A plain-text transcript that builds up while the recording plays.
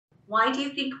Why do you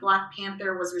think Black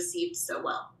Panther was received so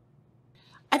well?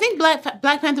 I think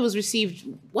Black Panther was received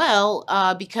well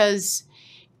because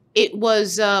it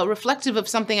was reflective of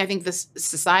something I think the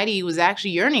society was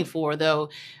actually yearning for, though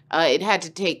it had to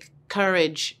take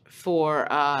courage for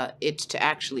it to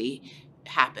actually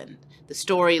happen. A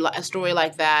story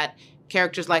like that,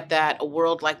 characters like that, a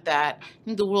world like that. I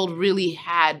think the world really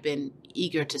had been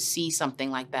eager to see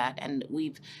something like that, and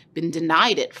we've been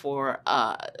denied it for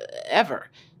ever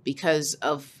because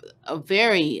of a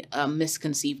very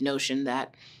misconceived notion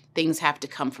that things have to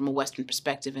come from a Western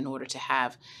perspective in order to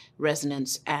have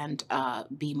resonance and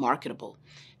be marketable.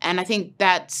 And I think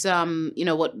that's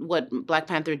what Black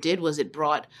Panther did was it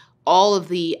brought all of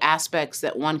the aspects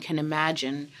that one can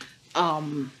imagine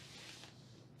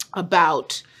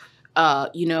about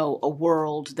a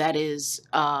world that is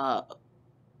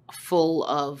full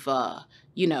of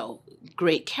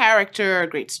great character,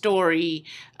 great story,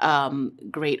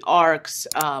 great arcs,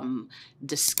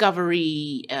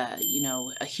 discovery,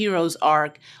 a hero's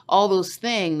arc, all those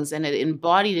things. And it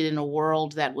embodied it in a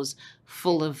world that was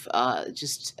full of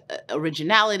just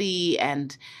originality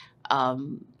and a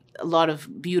lot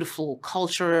of beautiful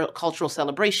cultural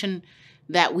celebration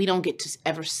that we don't get to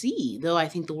ever see, though I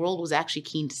think the world was actually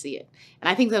keen to see it. And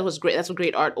I think that was great. That's what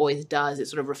great art always does. It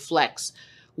sort of reflects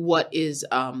what is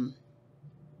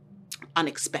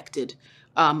unexpected,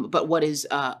 but what is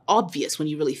obvious when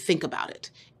you really think about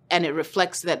it. And it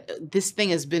reflects that this thing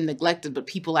has been neglected, but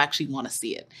people actually want to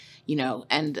see it,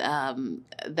 and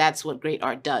that's what great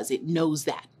art does. It knows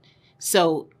that.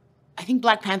 So I think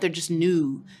Black Panther just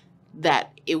knew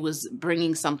that it was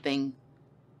bringing something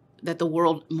that the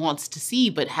world wants to see,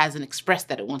 but hasn't expressed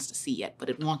that it wants to see yet, but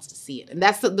it wants to see it. And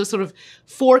that's the sort of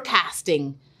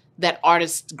forecasting that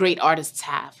great artists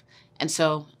have. And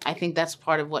so I think that's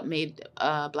part of what made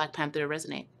Black Panther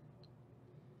resonate.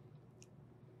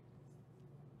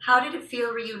 How did it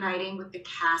feel reuniting with the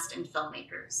cast and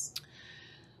filmmakers?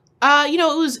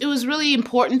 It was really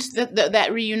important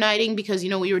that reuniting because,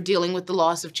 we were dealing with the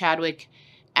loss of Chadwick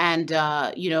and,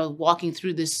 walking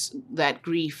through that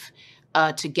grief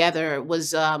together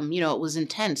was, it was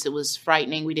intense. It was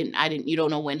frightening. You don't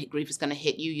know when grief is going to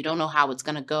hit you. You don't know how it's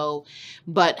going to go.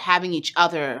 But having each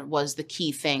other was the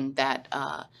key thing that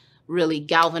really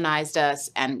galvanized us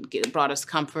and brought us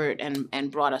comfort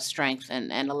and brought us strength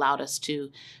and allowed us to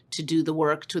do the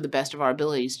work to the best of our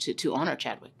abilities to honor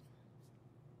Chadwick.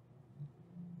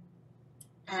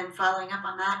 And following up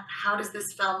on that, how does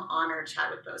this film honor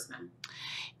Chadwick Boseman?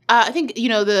 I think,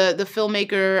 the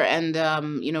filmmaker and,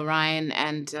 Ryan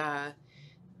and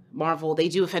Marvel, they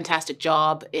do a fantastic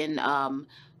job in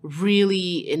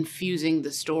really infusing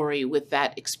the story with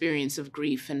that experience of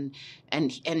grief and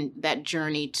that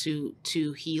journey to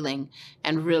healing.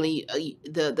 And really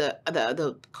the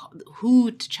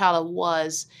who T'Challa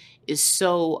was is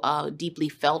so deeply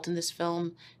felt in this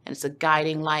film. And it's a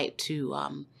guiding light to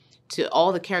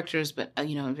all the characters, but,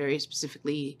 very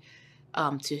specifically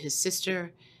to his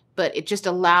sister. But it just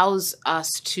allows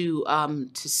us to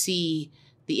see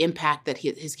the impact that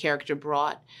his character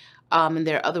brought. And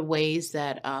there are other ways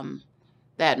that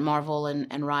that Marvel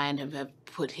and Ryan have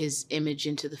put his image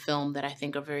into the film that I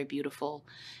think are very beautiful.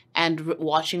 And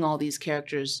watching all these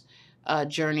characters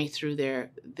journey through their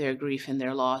grief and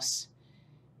their loss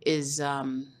is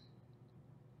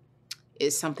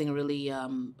something really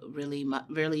around.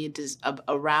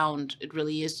 It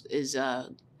really is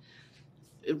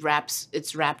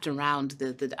it's wrapped around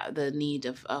the need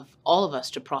of all of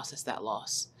us to process that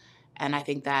loss. And I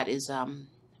think that is a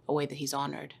way that he's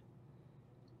honored.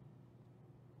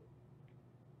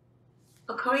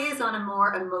 Okoye is on a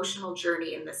more emotional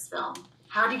journey in this film.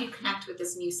 How did you connect with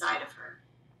this new side of her?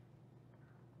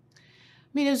 I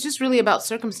mean, it was just really about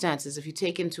circumstances. If you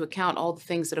take into account all the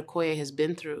things that Okoye has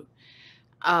been through,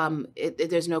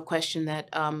 there's no question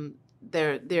that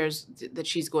that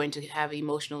she's going to have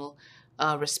emotional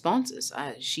responses.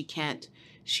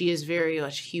 She is very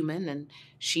much human, and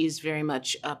she's very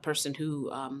much a person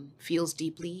who feels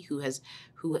deeply, who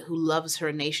loves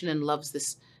her nation and loves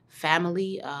this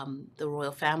family. The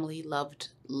royal family loved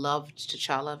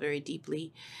T'Challa very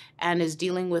deeply, and is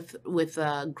dealing with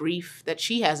grief that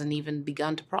she hasn't even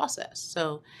begun to process.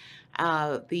 So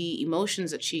the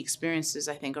emotions that she experiences,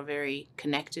 I think, are very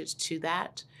connected to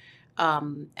that.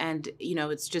 And,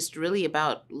 it's just really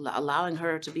about allowing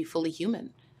her to be fully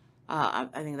human. I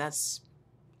think that's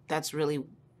really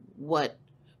what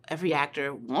every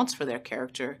actor wants for their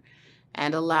character,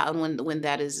 and when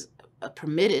that is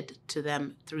permitted to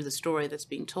them through the story that's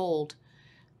being told,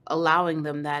 allowing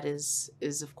them that is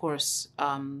of course,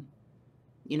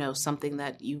 something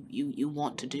that you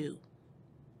want to do.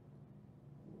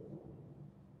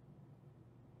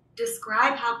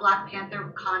 Describe how Black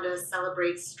Panther Wakanda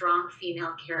celebrates strong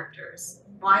female characters.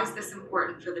 Why is this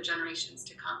important for the generations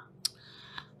to come?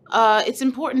 It's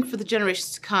important for the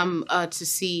generations to come to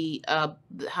see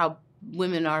how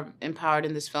women are empowered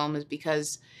in this film, is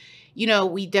because,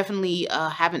 we definitely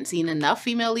haven't seen enough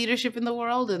female leadership in the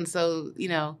world. And so,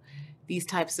 these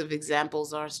types of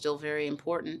examples are still very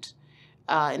important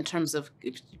in terms of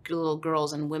little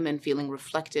girls and women feeling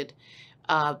reflected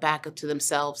back up to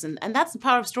themselves. And that's the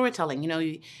power of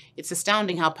storytelling. It's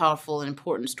astounding how powerful and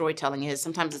important storytelling is.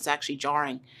 Sometimes it's actually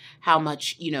jarring how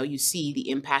much, you see the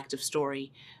impact of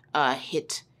story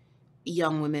hit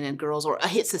young women and girls, or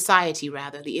hit society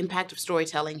rather. The impact of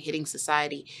storytelling hitting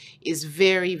society is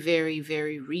very, very,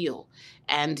 very real.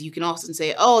 And you can often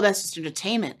say, oh, that's just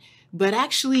entertainment. But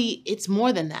actually, it's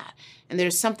more than that. And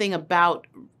there's something about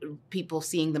people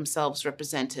seeing themselves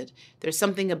represented. There's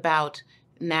something about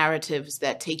narratives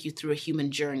that take you through a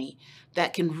human journey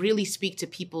that can really speak to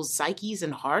people's psyches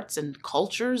and hearts and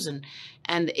cultures, and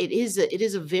it is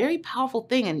a very powerful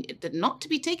thing, and not to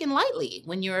be taken lightly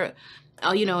when you're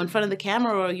in front of the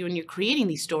camera, or when you're creating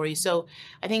these stories. So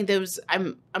I think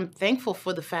I'm thankful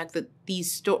for the fact that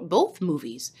both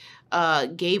movies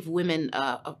gave women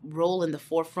a role in the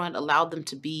forefront, allowed them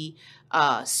to be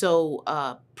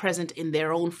so present in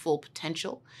their own full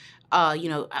potential.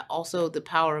 Also the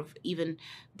power of even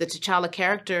the T'Challa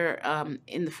character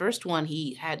in the first one.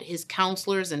 He had his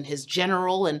counselors and his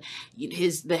general and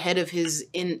the head of his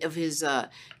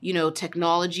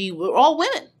technology were all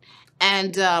women.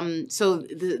 And so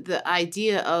the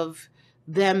idea of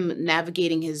them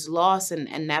navigating his loss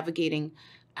and navigating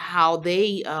how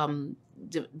they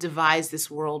devised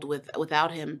this world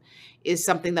without him is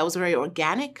something that was very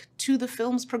organic to the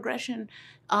film's progression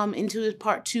into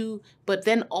part two. But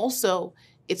then also,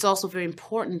 it's also very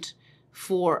important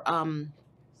for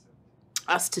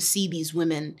us to see these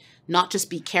women not just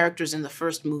be characters in the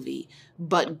first movie,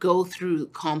 but go through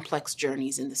complex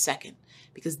journeys in the second,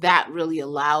 because that really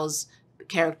allows the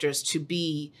characters to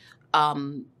be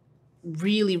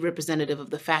really representative of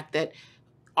the fact that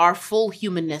our full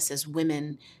humanness as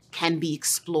women can be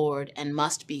explored and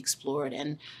must be explored,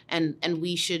 and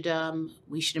we should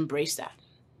embrace that.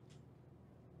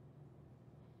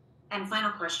 And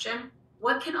final question,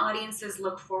 what can audiences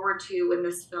look forward to when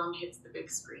this film hits the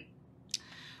big screen?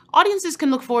 Audiences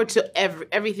can look forward to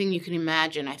everything you can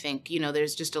imagine. I think,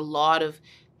 there's just a lot of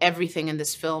everything in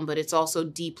this film, but it's also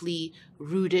deeply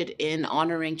rooted in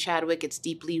honoring Chadwick. It's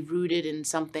deeply rooted in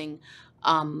something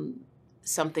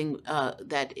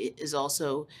that is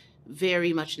also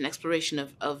very much an exploration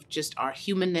of just our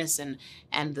humanness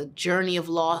and the journey of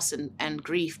loss and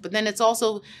grief. But then it's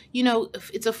also,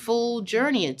 it's a full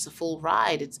journey. It's a full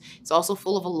ride. It's also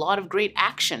full of a lot of great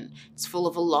action. It's full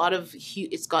of a lot of,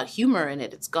 it's got humor in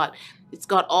it. It's got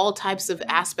all types of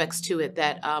aspects to it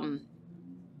that I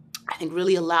think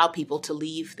really allow people to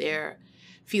leave there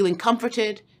feeling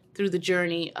comforted through the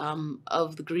journey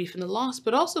of the grief and the loss,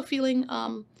 but also feeling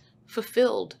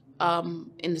fulfilled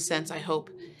in the sense, I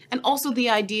hope. And also the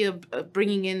idea of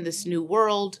bringing in this new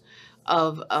world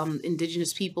of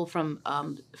indigenous people from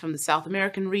the South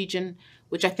American region,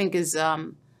 which I think is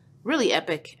really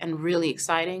epic and really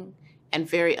exciting and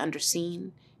very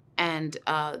underseen. And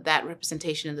that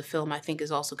representation in the film, I think,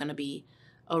 is also going to be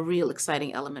a real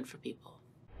exciting element for people.